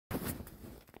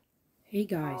Hey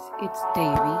guys, it's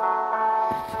Davey,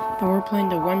 and we're playing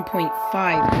the 1.5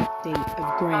 update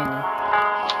of Granny.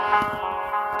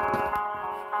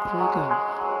 Here we go.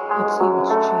 Let's see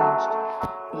what's changed.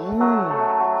 Oh,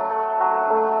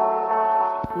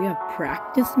 we have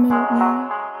practice mode now.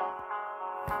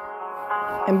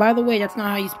 And by the way, that's not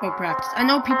how you spell practice. I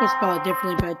know people spell it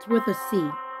differently, but it's with a C,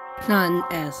 not an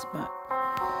S, but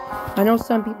I know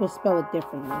some people spell it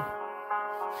differently.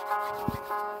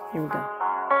 Here we go.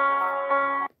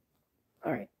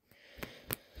 Alright.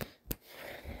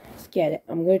 Let's get it.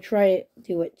 I'm going to try to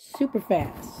do it super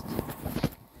fast.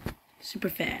 Super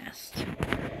fast.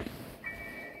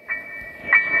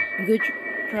 I'm going to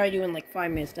try to do it in like 5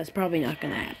 minutes. That's probably not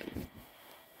going to happen.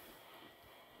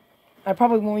 I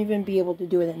probably won't even be able to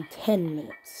do it in 10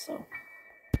 minutes, so.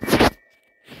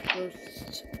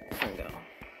 First, here we go.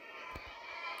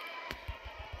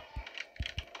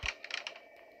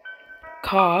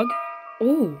 Cog.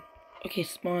 Oh, okay,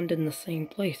 spawned in the same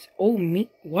place. Oh,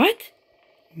 meat. What?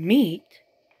 Meat?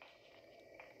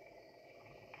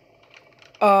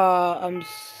 I'm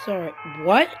sorry.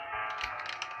 What?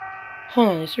 Hold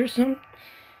on, is there some?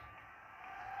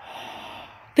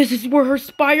 This is where her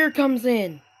spider comes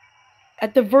in.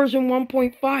 At the version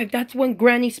 1.5, that's when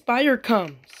Granny Spider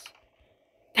comes.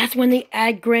 That's when they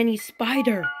add Granny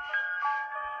Spider.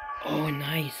 Oh,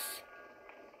 nice.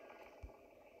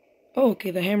 Oh,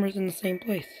 okay, the hammer's in the same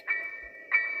place.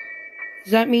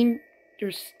 Does that mean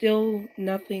there's still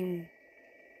nothing?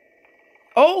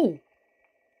 Oh!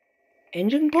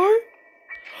 Engine part?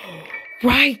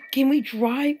 Right, can we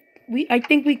drive? I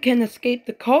think we can escape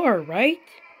the car, right?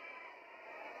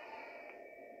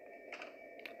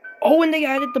 Oh, and they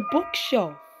added the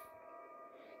bookshelf.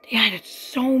 They added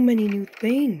so many new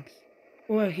things.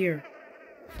 What about here?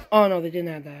 Oh, no, they didn't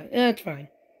add that. That's fine.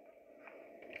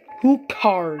 Who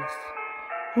cars?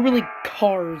 Who really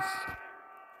cars?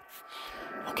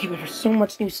 Okay, but there's so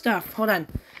much new stuff. Hold on.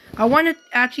 I want to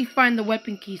actually find the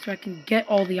weapon key so I can get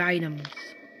all the items.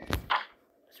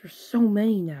 There's so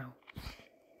many now.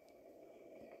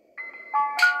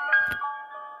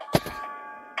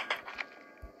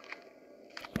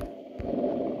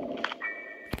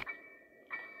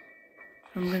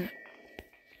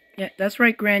 Yeah, that's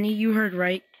right, Granny. You heard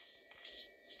right.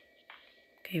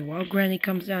 Okay, while Granny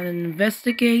comes down and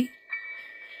investigate,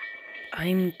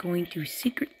 I'm going to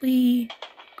secretly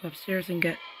go upstairs and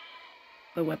get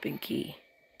the weapon key.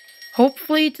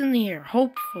 Hopefully it's in here.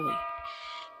 Hopefully.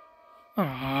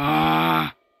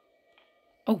 Ah.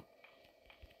 Oh.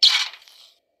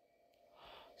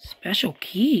 Special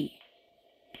key.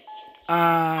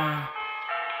 No!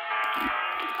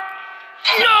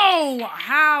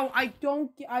 How? I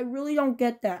really don't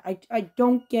get that. I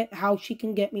don't get how she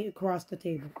can get me across the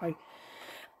table.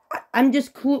 I'm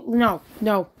just cool. No.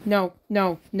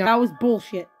 That was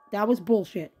bullshit. That was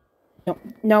bullshit.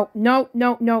 No.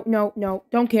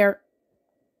 Don't care.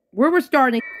 We're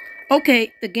restarting.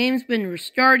 Okay, the game's been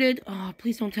restarted. Oh,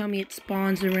 please don't tell me it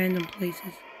spawns in random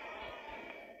places.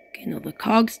 Okay, no, the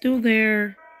cog's still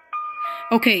there.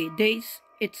 Okay,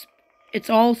 it's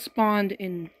all spawned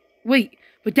in. Wait,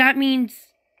 but that means.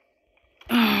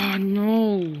 Oh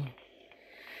no.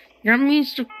 That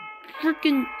means the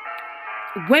freaking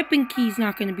weapon key's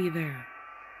not gonna be there.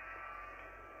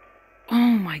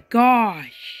 Oh my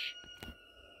gosh.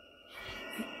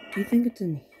 Wait, do you think it's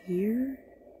in here?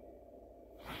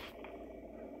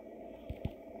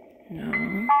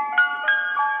 No.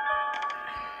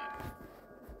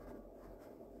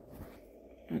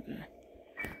 Okay.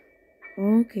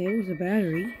 Okay, there's a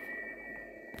battery.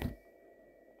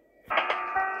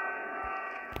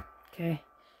 Okay.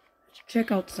 Let's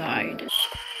check outside.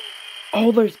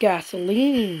 Oh, there's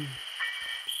gasoline.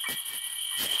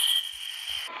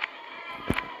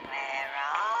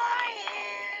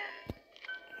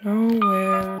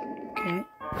 Nowhere. Okay.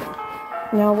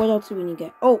 Now, what else do we need to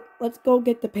get? Oh, let's go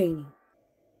get the painting.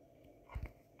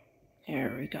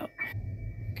 There we go.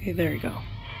 Okay, there we go.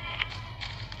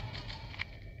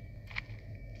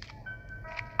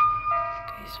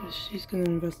 Okay, so she's gonna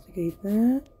investigate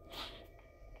that.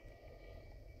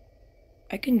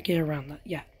 I can get around that.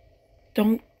 Yeah.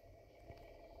 Don't.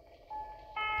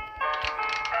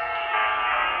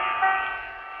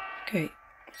 Okay.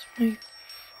 What's my phone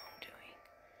doing?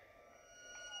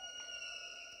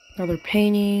 Another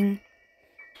painting.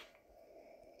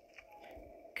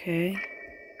 Okay.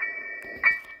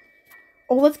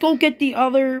 Oh, let's go get the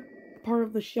other part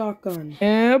of the shotgun.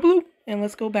 And bloop. And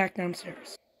let's go back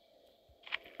downstairs.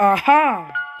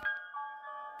 Aha!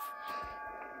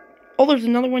 Oh, there's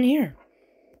another one here.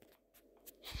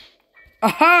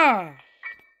 Aha!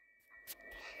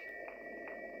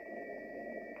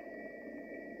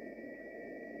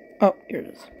 Oh, here it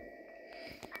is.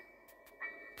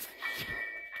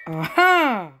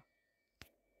 Aha!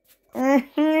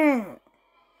 Mm-hmm.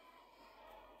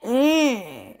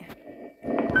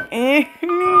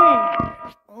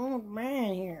 Oh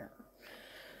man, here.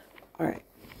 All right,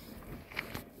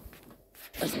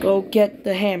 let's go get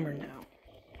the hammer now.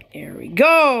 There we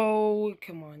go.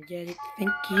 Come on, get it.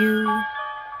 Thank you.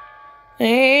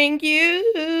 Thank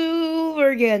you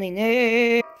for getting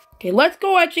it. Okay, let's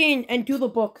go actually and do the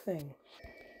book thing.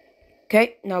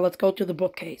 Okay, now let's go to the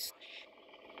bookcase.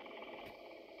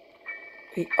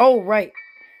 Wait, oh, right.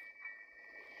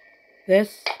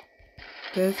 This.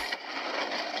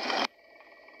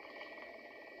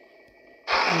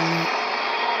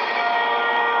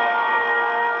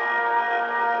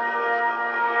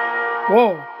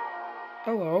 Whoa.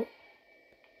 Hello.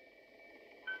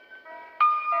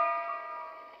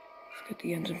 Let's get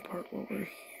the engine part over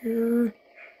here.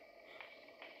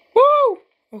 Woo!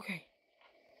 Okay.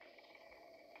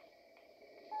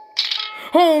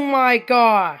 Oh my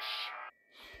gosh!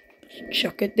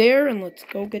 Chuck it there and let's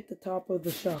go get the top of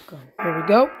the shotgun. There we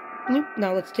go. Bloop.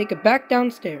 Now let's take it back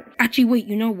downstairs. Actually, wait,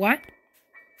 you know what?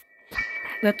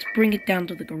 Let's bring it down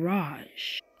to the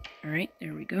garage. Alright,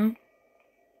 there we go.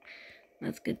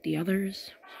 Let's get the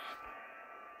others.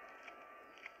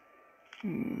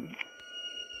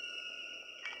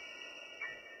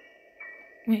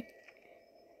 Wait.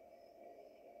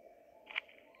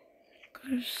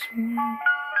 Could've sworn.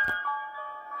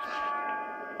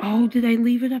 Oh, did I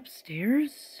leave it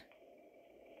upstairs?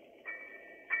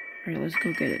 Alright, let's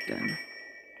go get it then.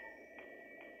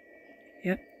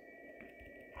 Yep.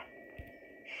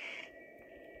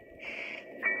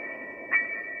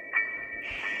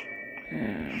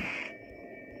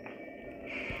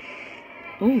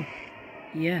 Oh,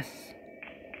 yes.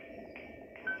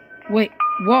 Wait,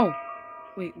 whoa.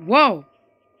 Wait, whoa.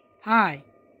 Hi.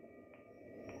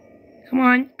 Come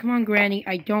on, Granny.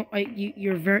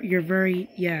 You're very,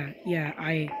 yeah.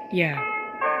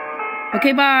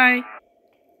 Okay, bye.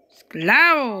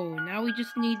 Claro. Now we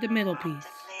just need the middle piece.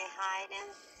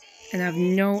 And I have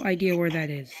no idea where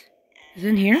that is. Is it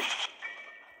in here?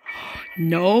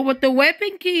 No, but the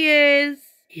weapon key is.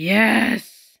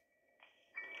 Yes.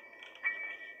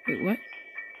 Wait, what?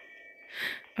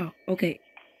 Oh, okay.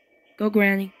 Go,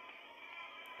 Granny.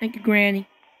 Thank you, Granny.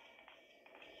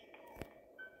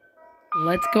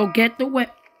 Let's go get the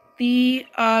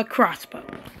crossbow.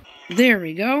 There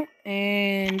we go.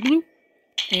 And bloop.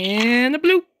 And a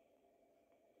bloop.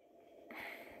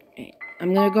 Okay.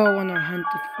 I'm gonna go on a hunt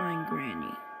to find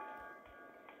Granny.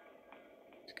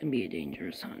 It's gonna be a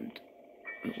dangerous hunt.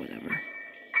 But whatever.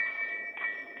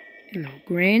 Hello,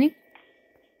 Granny.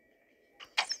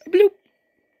 Bloop.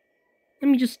 Let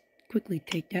me just quickly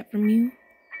take that from you.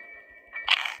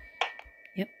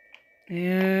 Yep.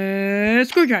 And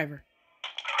screwdriver.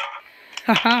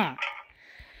 Haha.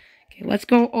 Okay, let's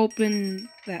go open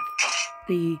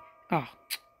oh.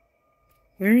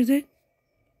 Where is it?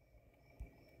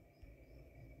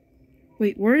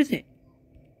 Wait, where is it?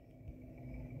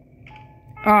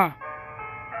 Ah.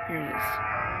 Here it is.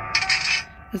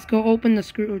 Let's go open the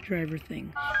screwdriver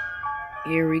thing.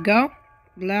 Here we go.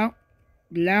 Blow.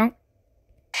 Blow.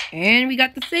 And we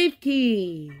got the safe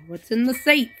key. What's in the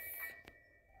safe?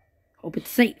 Hope it's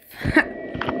safe.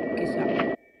 Okay,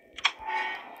 so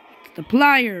it's the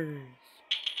pliers.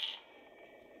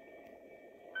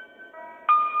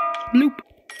 Bloop.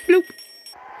 Bloop.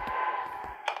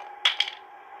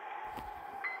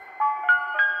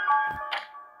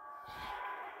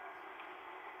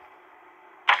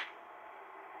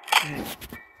 Okay.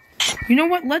 You know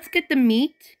what? Let's get the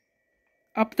meat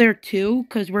up there too,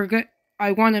 because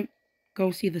I want to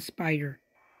go see the spider.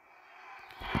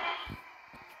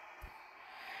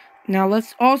 Now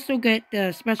let's also get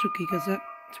the special key, because that's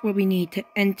what we need to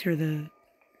enter the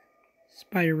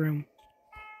spider room.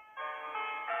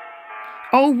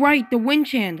 Oh, right, the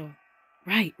winch handle.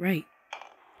 Right.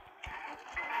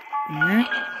 And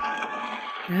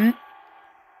that.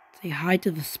 Say hi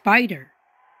to the spider.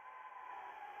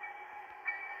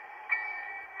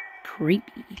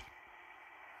 Creepy.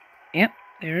 Yep,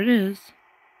 there it is.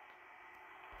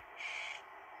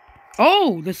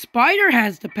 Oh, the spider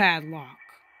has the padlock.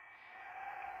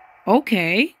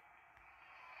 Okay.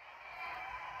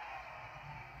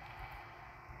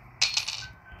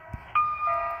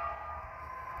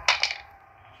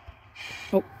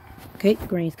 Oh, okay,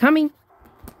 Granny's coming.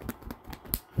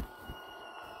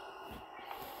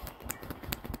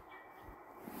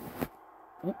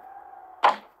 Oh.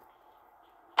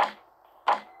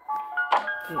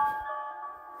 Okay.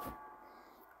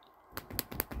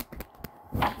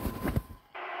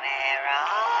 Where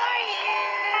are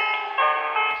you?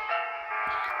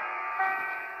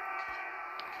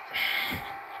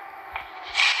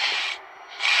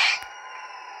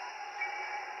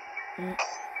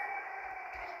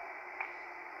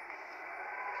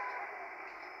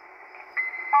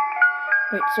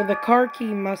 Wait, so the car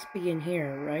key must be in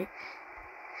here, right?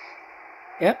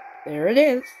 Yep, there it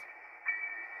is.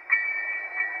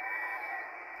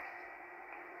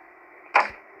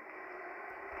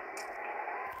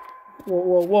 Whoa,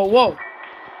 whoa, whoa, whoa.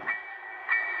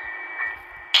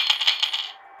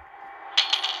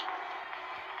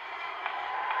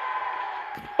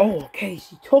 Oh, okay,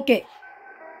 she took it.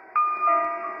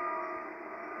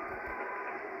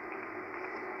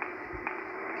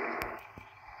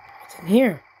 What's in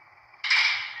here?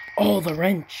 Oh, the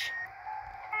wrench.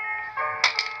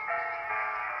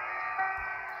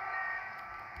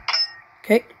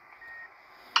 Okay.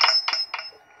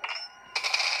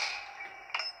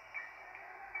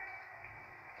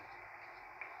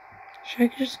 Should I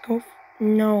just go?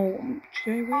 No.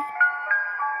 Should I wait?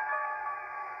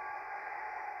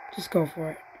 Just go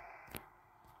for it.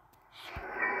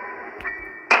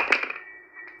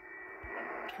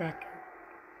 Tractor.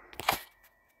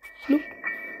 Nope.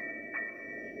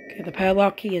 Okay, the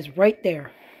padlock key is right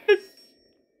there.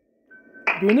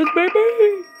 Doing this,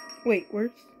 baby! Wait,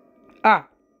 where's... Ah,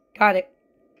 got it.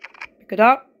 Pick it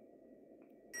up.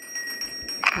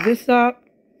 Pick this up.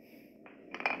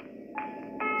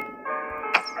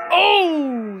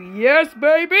 Oh, yes,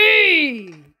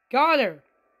 baby! Got her.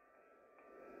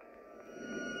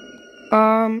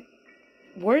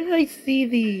 Where did I see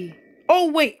the...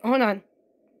 Oh, wait, hold on.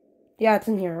 Yeah, it's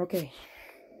in here, okay.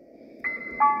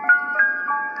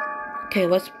 Okay,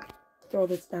 let's throw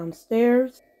this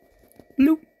downstairs.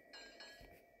 Bloop.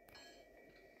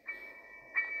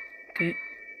 Okay.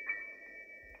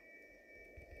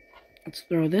 Let's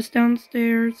throw this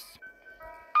downstairs.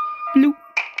 Bloop.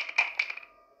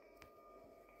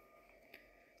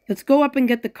 Let's go up and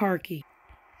get the car key.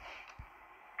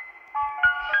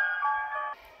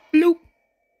 Bloop.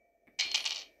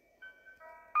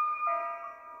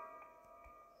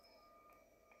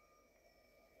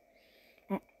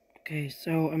 Oh, okay,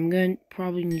 so I'm gonna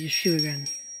probably need to shoot again.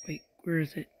 Wait, where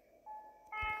is it?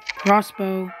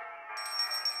 Crossbow.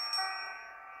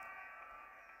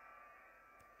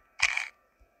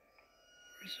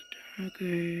 Where's it?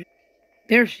 Okay.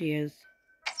 There she is.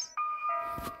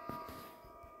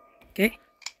 Okay.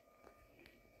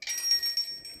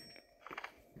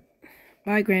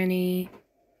 Bye, Granny.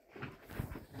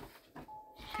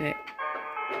 Okay.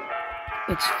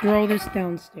 Let's throw this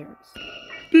downstairs.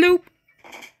 Bloop.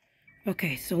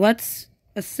 Okay, so let's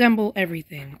assemble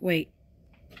everything. Wait.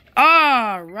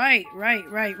 Ah, right.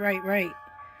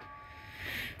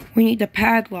 We need the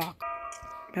padlock.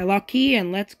 Padlock key,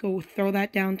 and let's go throw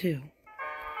that down too.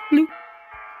 Bloop.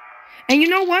 And you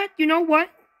know what?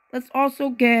 Let's also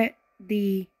get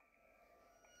the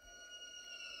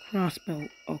crossbow.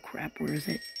 Oh crap, where is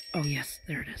it? Oh yes,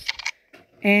 there it is.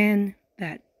 And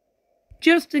that.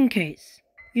 Just in case.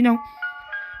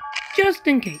 Just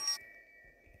in case.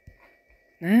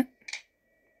 That.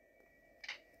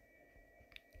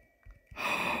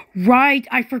 Right,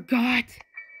 I forgot.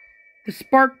 The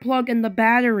spark plug and the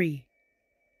battery.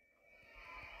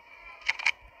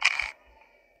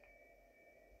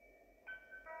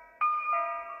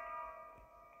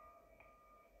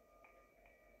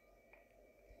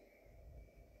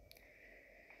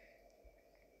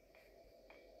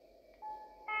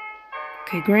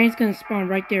 Okay, Granny's gonna spawn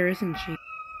right there, isn't she?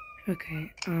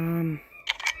 Okay,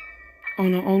 Oh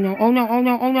no,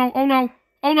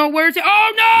 where is it?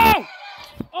 Oh no!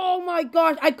 Oh my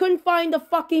gosh, I couldn't find the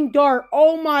fucking dart.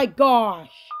 Oh my gosh.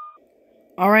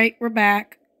 Alright, we're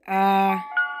back.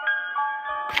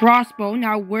 Crossbow.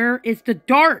 Now, where is the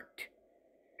dart?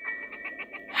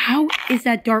 How is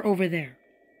that dart over there?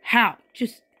 How?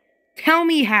 Just tell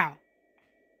me how.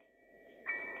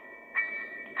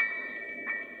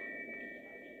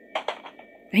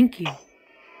 Thank you.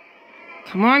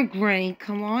 Come on, Granny.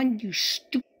 Come on, you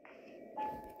stupid.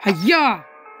 Hiya!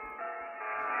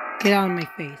 Get out of my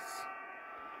face.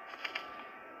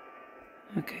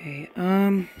 Okay,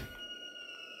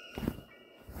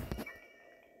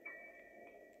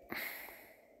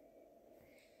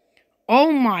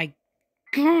 Oh my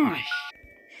gosh.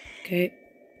 Okay,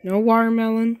 no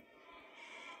watermelon.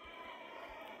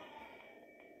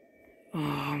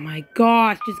 Oh my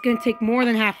gosh, this is gonna take more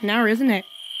than half an hour, isn't it?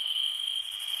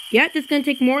 Yeah, this is gonna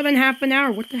take more than half an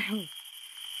hour. What the hell?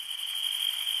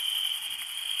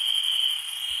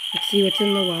 Let's see what's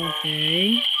in the well.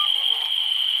 Okay.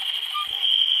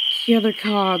 It's the other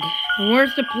cog. And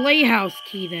where's the playhouse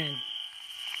key then?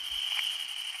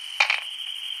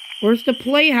 Where's the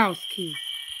playhouse key?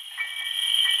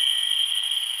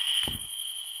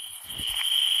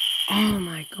 Oh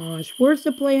my gosh. Where's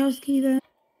the playhouse key then?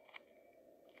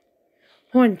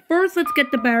 Hold on. First, let's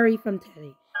get the battery from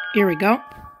Teddy. Here we go.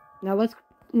 Now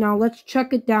let's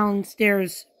check it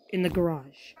downstairs in the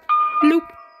garage. Bloop.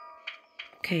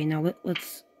 Okay, now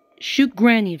let's shoot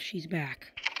Granny if she's back.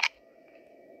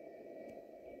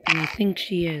 And I think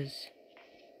she is.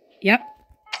 Yep.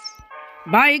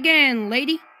 Bye again,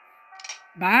 lady.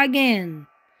 Bye again.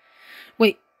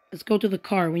 Wait, let's go to the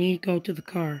car. We need to go to the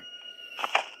car.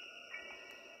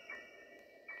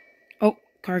 Oh,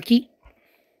 car key.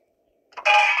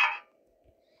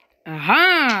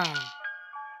 Aha!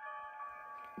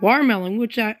 Watermelon,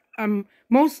 which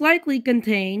most likely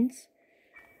contains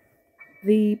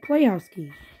the playhouse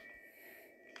key.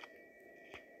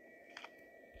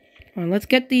 Let's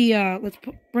get the,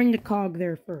 bring the cog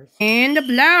there first. And the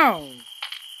blow!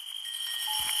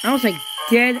 I was like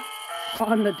dead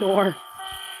on the door.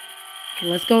 Okay,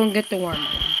 let's go and get the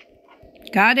watermelon.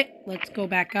 Got it. Let's go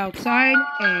back outside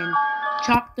and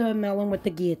chop the melon with the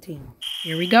guillotine.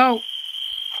 Here we go.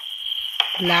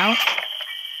 Blow.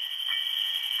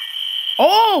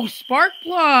 Oh, spark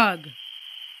plug!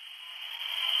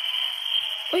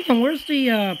 Wait, and where's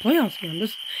the playhouse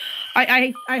key?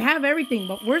 I have everything,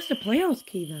 but where's the playhouse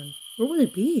key then? Where would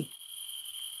it be?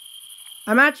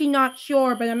 I'm actually not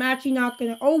sure, but I'm actually not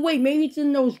gonna... Oh, wait, maybe it's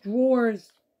in those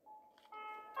drawers.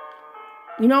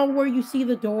 You know where you see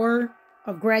the door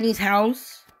of Granny's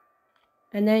house?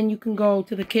 And then you can go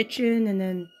to the kitchen, and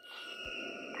then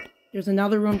there's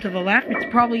another room to the left. It's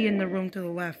probably in the room to the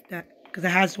left, because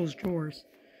it has those drawers.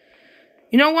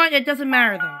 You know what? It doesn't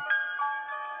matter, though.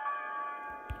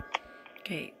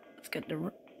 Okay, let's get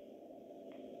the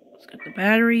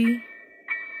battery.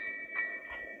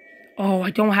 Oh,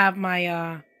 I don't have my,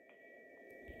 oh,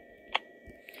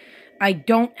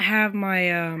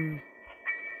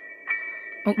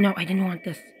 no, I didn't want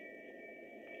this.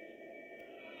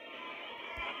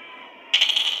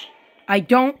 I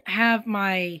don't have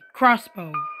my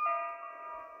crossbow.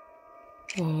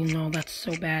 Oh, no, that's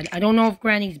so bad. I don't know if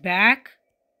Granny's back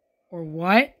or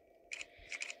what.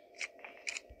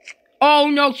 Oh,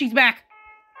 no, she's back.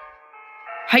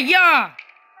 Hiya!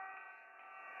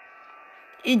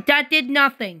 That did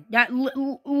nothing. That,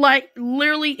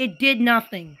 literally, it did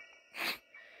nothing.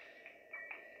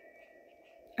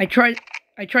 I tried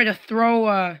to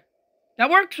throw, that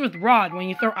works with Rod when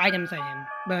you throw items at him,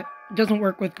 but it doesn't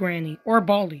work with Granny or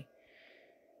Baldy.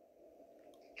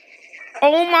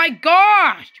 Oh my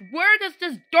gosh! Where does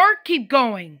this dart keep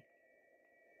going?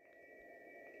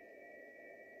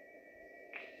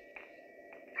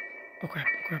 Oh crap,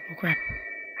 oh crap, oh crap.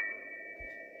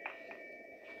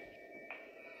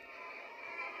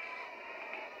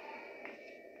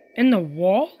 In the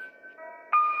wall?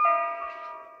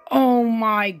 Oh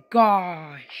my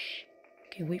gosh.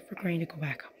 Okay, wait for Granny to go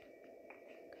back up.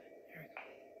 There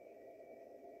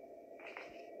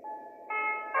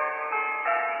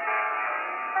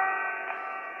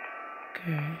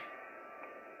we go. Okay.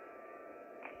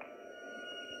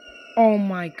 Oh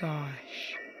my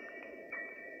gosh.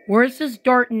 Where's this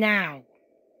dart now?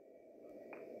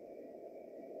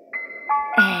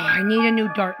 Oh, I need a new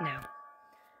dart now.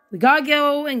 We gotta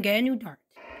go and get a new dart.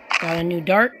 Got a new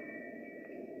dart.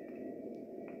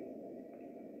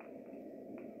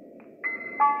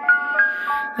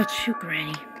 Let's shoot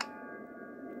Granny.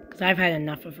 Because I've had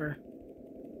enough of her.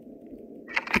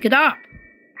 Pick it up.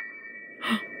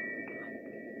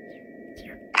 It's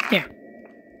here. It's there.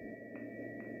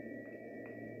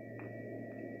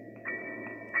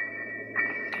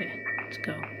 Okay, let's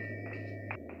go.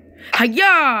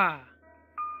 Hiya!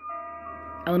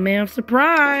 Element of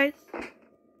surprise.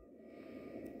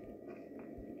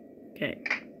 Okay,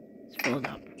 let's fill it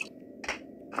up.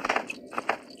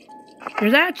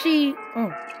 There's actually...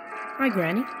 Oh, hi,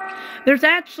 Granny. There's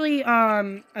actually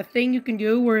a thing you can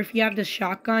do where if you have the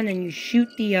shotgun and you shoot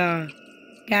the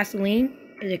gasoline,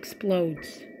 it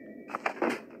explodes.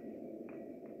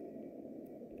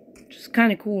 Which is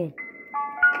kind of cool.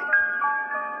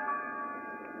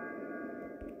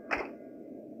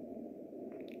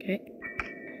 Okay.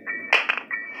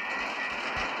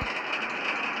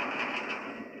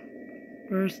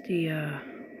 Where's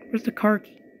the car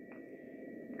key?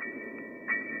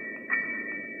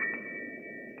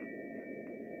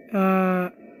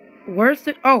 Where's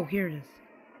the... Oh, here it is.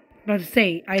 I was about to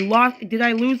say, did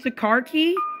I lose the car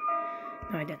key?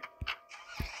 No, I didn't.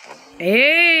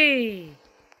 Hey!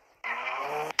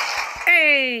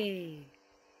 Hey!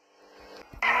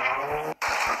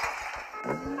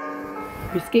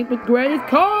 Escape with Granny's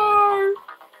car!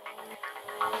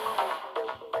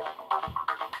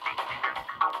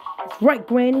 That's right,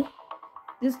 Granny.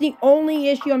 This is the only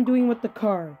issue I'm doing with the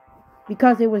car.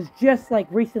 Because it was just, like,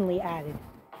 recently added.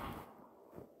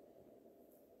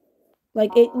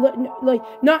 Like like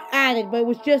not added, but it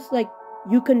was just like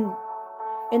you can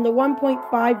in the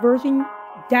 1.5 version.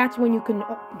 That's when you can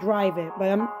drive it.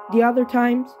 But the other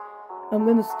times, I'm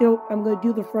gonna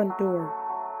do the front door.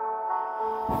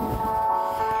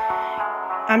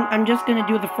 I'm just gonna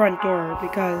do the front door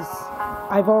because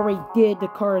I've already did the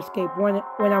car escape when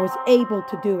I was able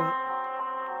to do it.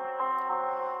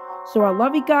 So I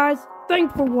love you guys.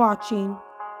 Thanks for watching.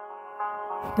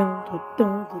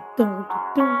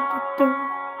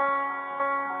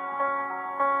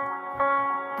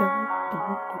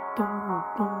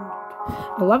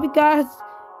 I love you guys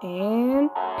and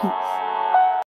peace.